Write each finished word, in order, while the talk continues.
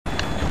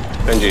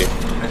Benji,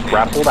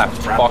 grapple that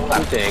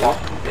fucking thing.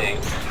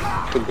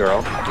 Good girl.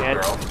 Again.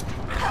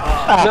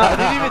 I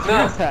didn't even do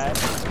that.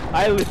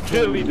 I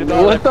literally did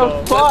not. What the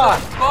fuck?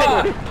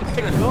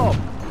 Go.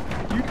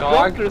 You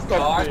dropped or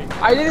something.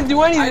 I didn't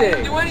do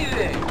anything.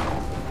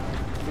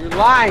 You're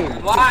lying.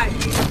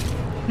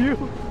 You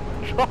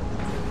dropped.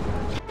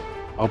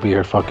 I'll be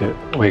here, fuck it.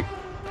 Wait.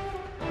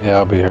 Yeah,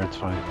 I'll be here, it's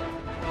fine.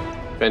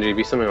 Benji,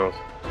 be something else.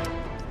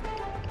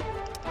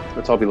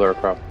 Let's all be Lara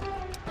Croft.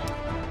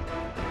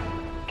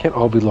 Can't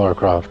all be Lara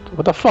Croft.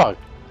 What the fuck?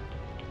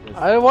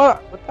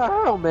 What the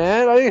hell,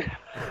 man?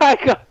 I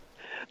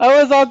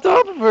was on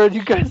top of her and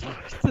you guys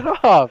pressed it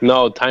off.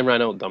 No, time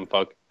ran out, dumb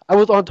fuck. I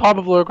was on top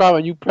of Lara Croft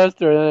and you pressed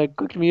her and then it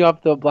clicked me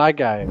up to a black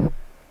guy.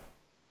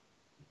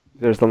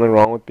 There's something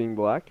wrong with being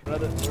black? I'm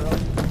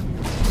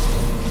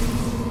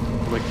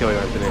gonna kill you,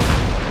 Anthony.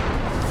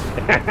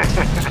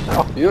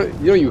 you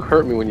know you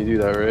hurt me when you do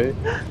that, right?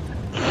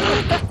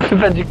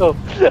 Benji, go.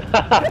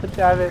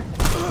 Damn it.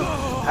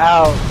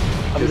 Ow.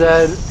 I'm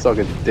dead. Suck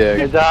a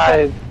dick. I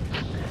died.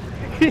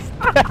 He's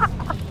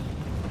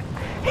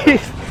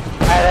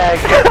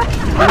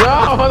No,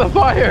 I'm on the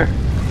fire!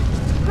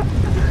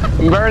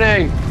 I'm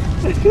burning!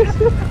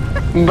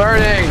 I'm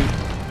burning!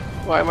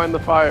 Why am I in the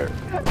fire?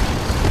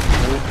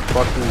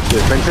 Fucking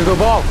shit. Benji, go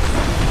ball!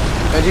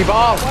 Benji,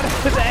 ball! What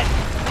is that?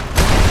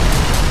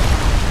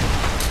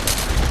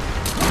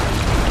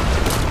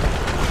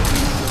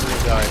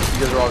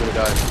 You guys are all gonna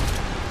die.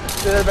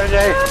 Good,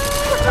 Benji.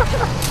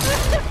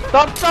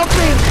 Stop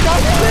jumping!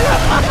 Stop it!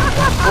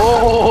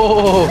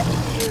 Oh!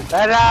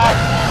 And I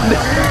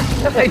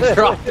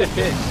dropped it!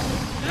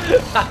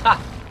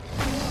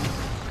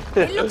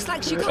 It looks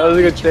like she got That was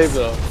a good save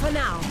though. for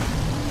now.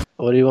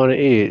 What do you want to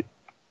eat?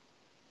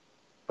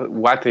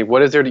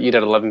 What is there to eat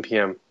at 11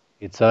 p.m.?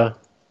 Pizza?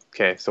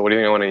 Okay, so what do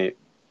you think I want to eat?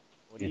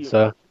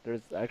 Pizza?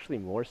 There's actually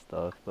more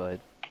stuff, but...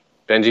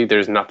 Benji,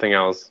 there's nothing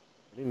else.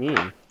 What do you mean?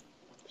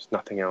 There's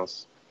nothing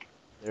else.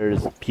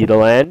 There's Pita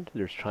Land,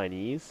 there's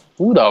Chinese.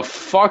 Who the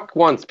fuck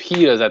wants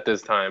pitas at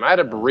this time? I had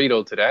a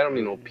burrito today. I don't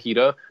need no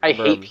pita. I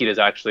hate pitas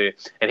actually.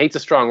 And hate's a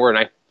strong word. And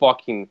I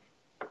fucking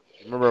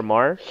Remember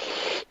Mar?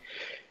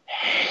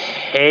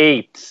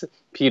 hate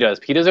pitas.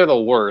 Pitas are the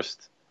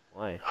worst.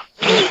 Why?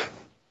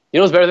 You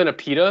know what's better than a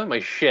pita? My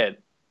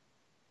shit.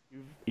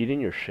 You've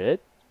eaten your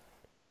shit?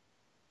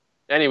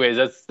 Anyways,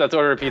 let's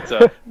order a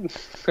pizza.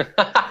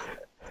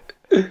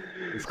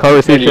 This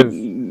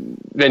conversation's...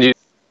 Benji.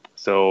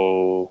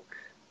 So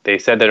they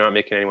said they're not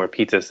making any more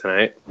pizzas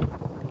tonight.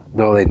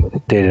 No, they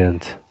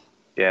didn't.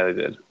 Yeah, they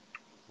did.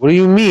 What do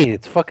you mean?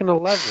 It's fucking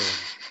 11.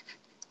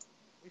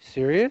 Are you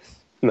serious?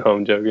 No,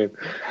 I'm joking.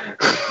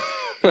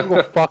 People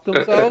go fuck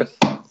themselves?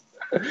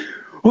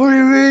 What do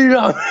you mean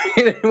you're not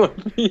making any more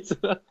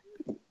pizza?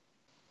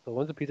 So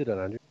when's the pizza done,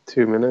 Andrew?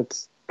 2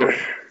 minutes.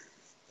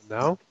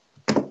 Now?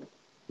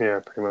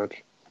 Yeah, pretty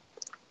much.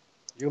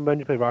 You and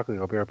Benji play Rocket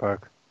League. I'll be right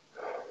back.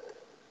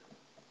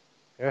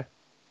 Okay?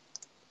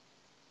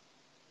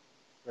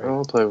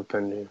 I'll play with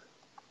Benji.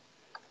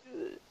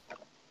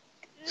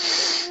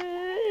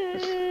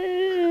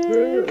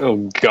 Oh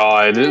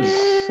god,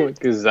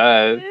 what is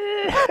that?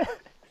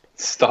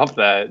 Stop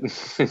that.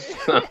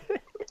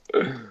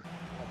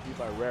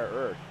 by rare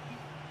earth.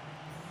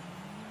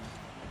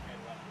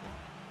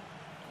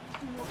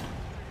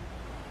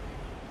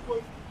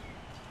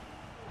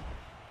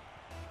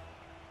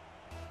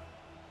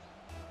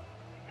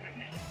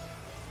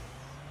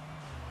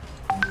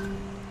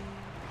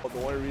 The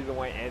only reason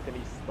why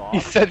Anthony stopped. He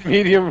said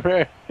medium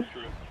rare.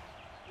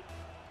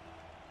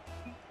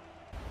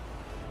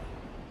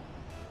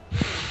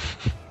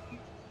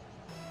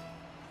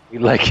 You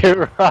like it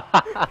raw?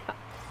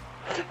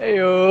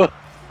 Heyo.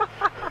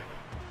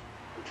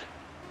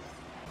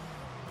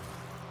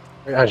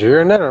 Wait, Andrew,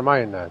 you're in that or am I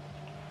in that?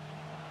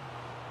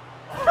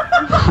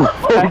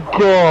 Oh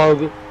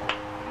god.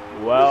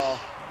 Well.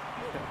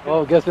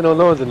 Well, guess we don't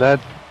know what's in that.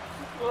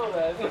 Well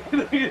then,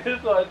 look at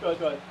this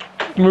one.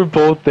 We're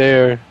both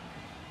there.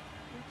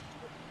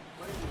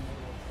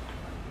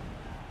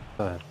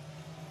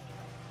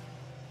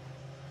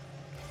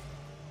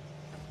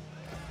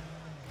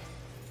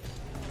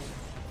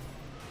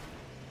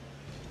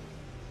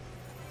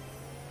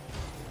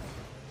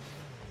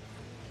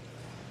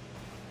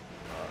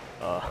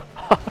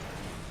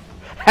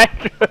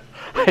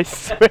 I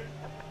swear.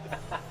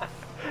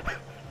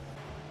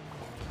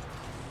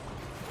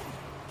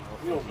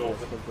 We don't know.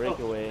 It's a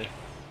breakaway. Keep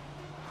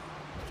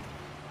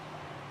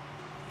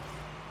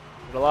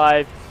it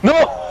alive.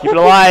 No! Keep it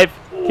alive.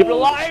 Keep it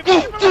alive.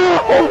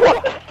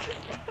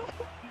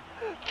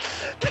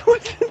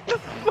 What the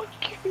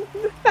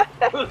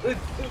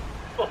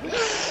fuck?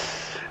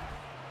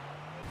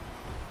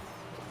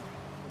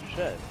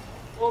 Shit.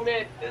 Oh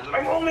man, this is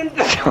my moment.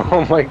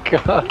 Oh my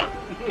god.